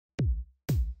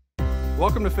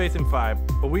Welcome to Faith in 5,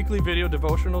 a weekly video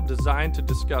devotional designed to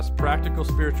discuss practical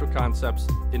spiritual concepts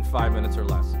in 5 minutes or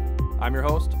less. I'm your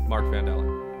host, Mark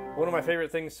Vandella. One of my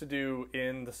favorite things to do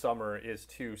in the summer is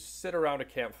to sit around a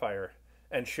campfire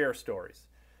and share stories.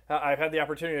 I've had the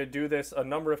opportunity to do this a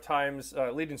number of times,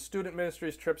 leading student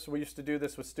ministries trips. We used to do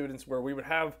this with students where we would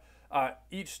have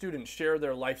each student share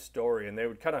their life story, and they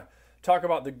would kind of talk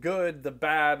about the good, the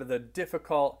bad, the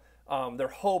difficult, their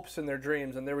hopes and their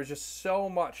dreams, and there was just so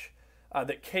much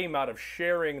that came out of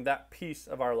sharing that piece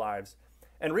of our lives.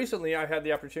 And recently I had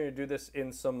the opportunity to do this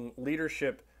in some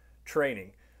leadership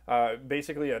training,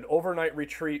 basically an overnight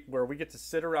retreat where we get to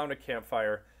sit around a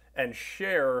campfire and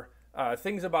share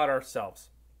things about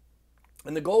ourselves.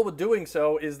 And the goal with doing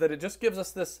so is that it just gives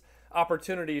us this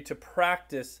opportunity to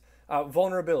practice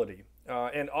vulnerability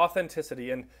and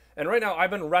authenticity. And right now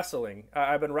I've been wrestling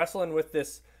with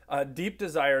this deep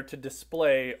desire to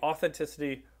display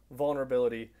authenticity,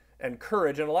 vulnerability, and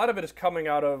courage. And a lot of it is coming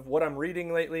out of what I'm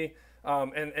reading lately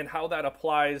and how that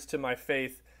applies to my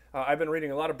faith. I've been reading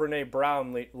a lot of Brené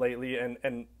Brown lately,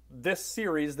 and this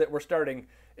series that we're starting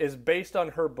is based on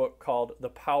her book called The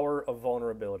Power of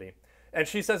Vulnerability. And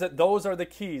she says that those are the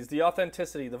keys: the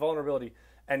authenticity, the vulnerability,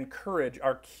 and courage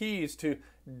are keys to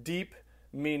deep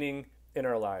meaning in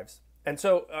our lives. And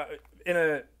so in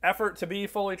an effort to be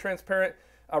fully transparent,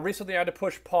 recently I had to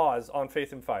push pause on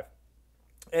Faith in 5.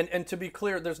 And to be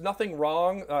clear, there's nothing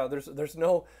wrong. There's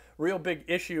no real big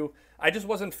issue. I just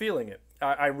wasn't feeling it.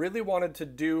 I really wanted to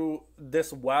do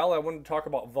this well. I wanted to talk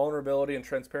about vulnerability and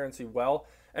transparency well.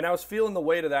 And I was feeling the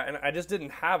weight of that, and I just didn't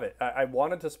have it. I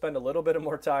wanted to spend a little bit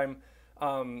more time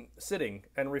sitting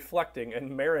and reflecting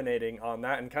and marinating on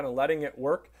that and kind of letting it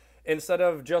work instead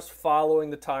of just following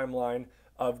the timeline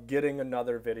of getting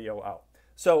another video out.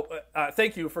 So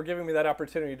thank you for giving me that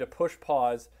opportunity to push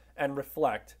pause and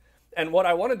reflect. And what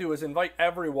I want to do is invite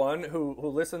everyone who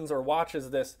listens or watches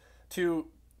this to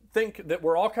think that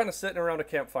we're all kind of sitting around a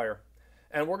campfire,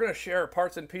 and we're going to share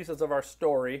parts and pieces of our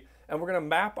story, and we're going to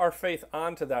map our faith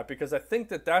onto that, because I think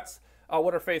that that's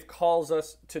what our faith calls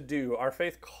us to do. Our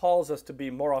faith calls us to be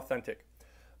more authentic,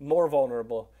 more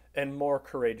vulnerable, and more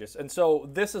courageous. And so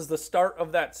this is the start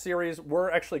of that series.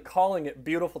 We're actually calling it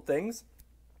Beautiful Things,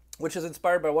 which is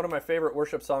inspired by one of my favorite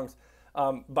worship songs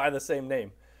by the same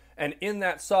name. And in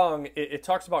that song, it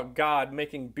talks about God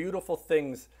making beautiful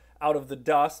things out of the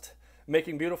dust,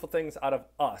 making beautiful things out of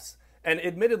us. And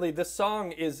admittedly, this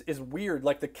song is weird.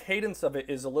 Like, the cadence of it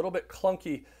is a little bit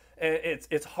clunky. And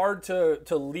it's hard to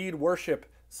lead worship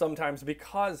sometimes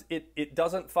because it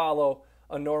doesn't follow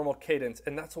a normal cadence.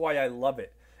 And that's why I love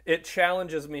it. It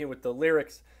challenges me with the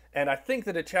lyrics. And I think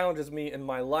that it challenges me in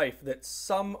my life, that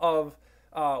some of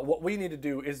what we need to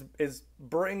do is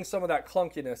bring some of that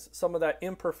clunkiness, some of that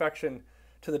imperfection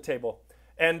to the table.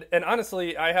 And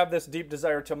honestly, I have this deep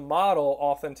desire to model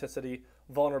authenticity,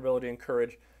 vulnerability, and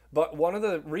courage. But one of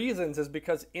the reasons is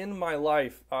because in my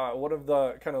life, one of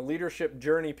the kind of leadership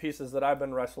journey pieces that I've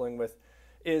been wrestling with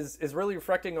is really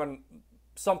reflecting on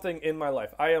something in my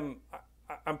life. I'm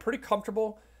pretty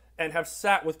comfortable and have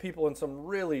sat with people in some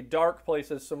really dark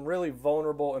places, some really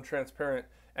vulnerable and transparent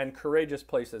and courageous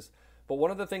places. But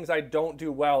one of the things I don't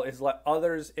do well is let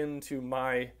others into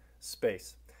my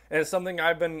space. And it's something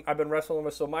I've been wrestling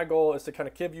with. So my goal is to kind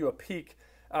of give you a peek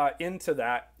into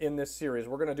that in this series.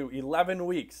 We're going to do 11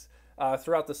 weeks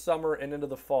throughout the summer and into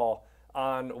the fall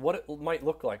on what it might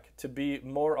look like to be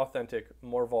more authentic,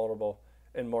 more vulnerable,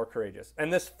 and more courageous.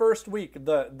 And this first week,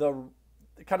 the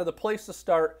kind of the place to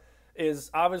start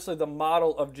is obviously the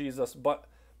model of Jesus. But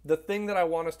the thing that I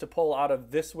want us to pull out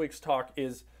of this week's talk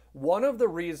is one of the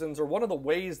reasons, or one of the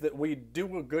ways that we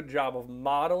do a good job of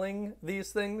modeling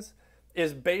these things,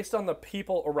 is based on the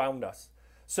people around us.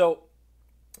 So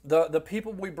the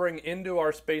people we bring into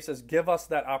our spaces give us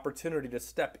that opportunity to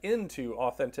step into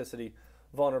authenticity,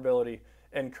 vulnerability,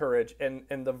 and courage.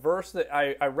 And the verse that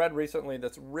I read recently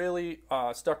that's really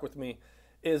stuck with me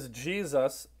is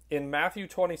Jesus in Matthew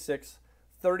 26,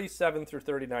 37 through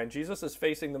 39. Jesus is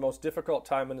facing the most difficult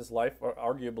time in his life,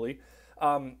 arguably.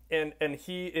 And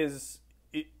he is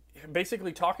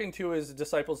basically talking to his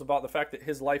disciples about the fact that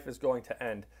his life is going to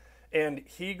end. And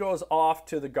he goes off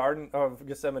to the Garden of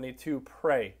Gethsemane to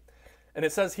pray. And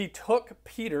it says he took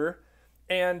Peter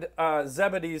and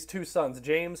Zebedee's two sons,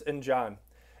 James and John.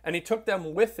 And he took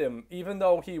them with him, even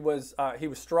though he was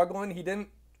struggling. He didn't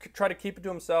try to keep it to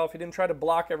himself. He didn't try to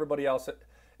block everybody else.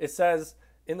 It says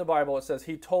in the Bible, it says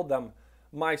he told them,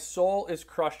 "My soul is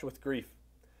crushed with grief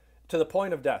to the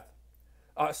point of death.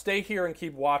 Stay here and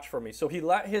keep watch for me." So he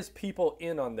let his people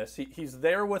in on this. He's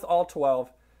there with all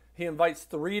 12. He invites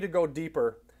 3 to go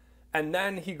deeper. And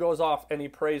then he goes off and he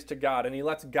prays to God, and he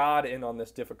lets God in on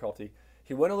this difficulty.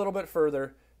 He went a little bit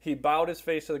further. He bowed his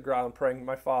face to the ground, praying,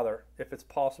 "My Father, if it's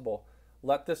possible,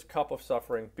 let this cup of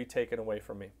suffering be taken away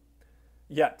from me.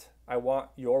 Yet I want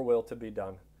your will to be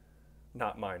done,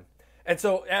 not mine." And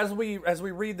so as we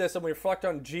read this and we reflect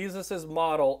on Jesus'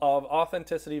 model of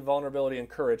authenticity, vulnerability, and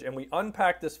courage, and we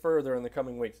unpack this further in the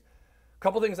coming weeks, a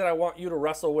couple things that I want you to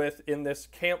wrestle with in this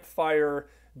campfire,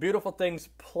 beautiful things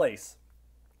place.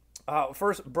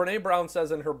 First, Brene Brown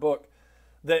says in her book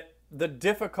that the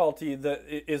difficulty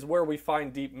is where we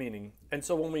find deep meaning. And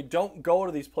so when we don't go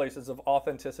to these places of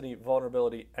authenticity,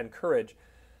 vulnerability, and courage,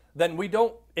 then we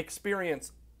don't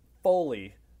experience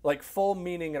full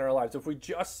meaning in our lives. If we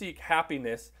just seek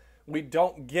happiness, we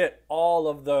don't get all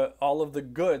of the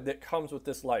good that comes with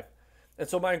this life. And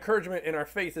so my encouragement in our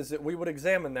faith is that we would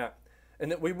examine that,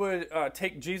 and that we would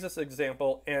take Jesus'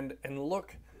 example and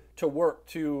look to work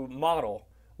to model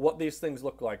what these things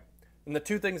look like. And the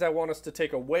two things I want us to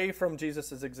take away from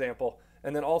Jesus' example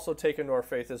and then also take into our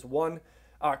faith is, one,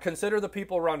 consider the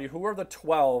people around you. Who are the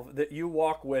 12 that you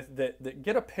walk with that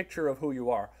get a picture of who you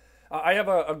are? I have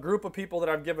a group of people that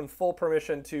I've given full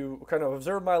permission to kind of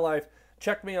observe my life,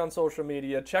 check me on social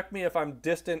media, check me if I'm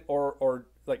distant or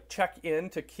like check in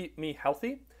to keep me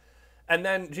healthy. And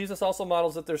then Jesus also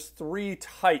models that there's 3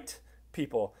 tight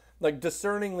people, like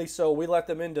discerningly so. We let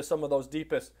them into some of those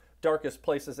deepest, darkest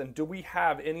places. And do we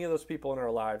have any of those people in our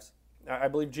lives? I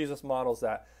believe Jesus models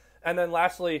that. And then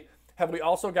lastly, have we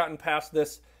also gotten past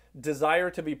this desire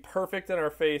to be perfect in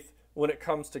our faith when it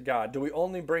comes to God? Do we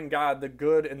only bring God the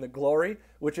good and the glory,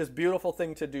 which is a beautiful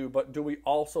thing to do, but do we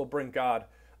also bring God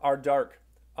our dark,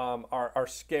 our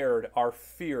scared, our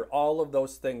fear, all of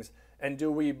those things, and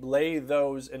do we lay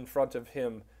those in front of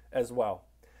him as well?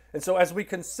 And so as we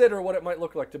consider what it might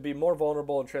look like to be more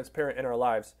vulnerable and transparent in our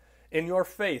lives, in your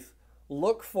faith,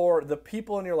 look for the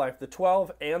people in your life, the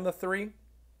 12 and the 3,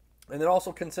 and then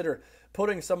also consider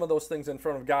putting some of those things in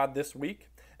front of God this week,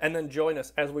 and then join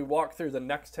us as we walk through the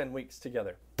next 10 weeks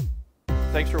together.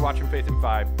 Thanks for watching Faith in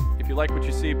 5. If you like what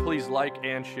you see, please like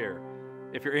and share.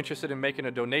 If you're interested in making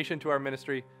a donation to our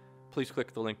ministry, please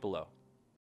click the link below.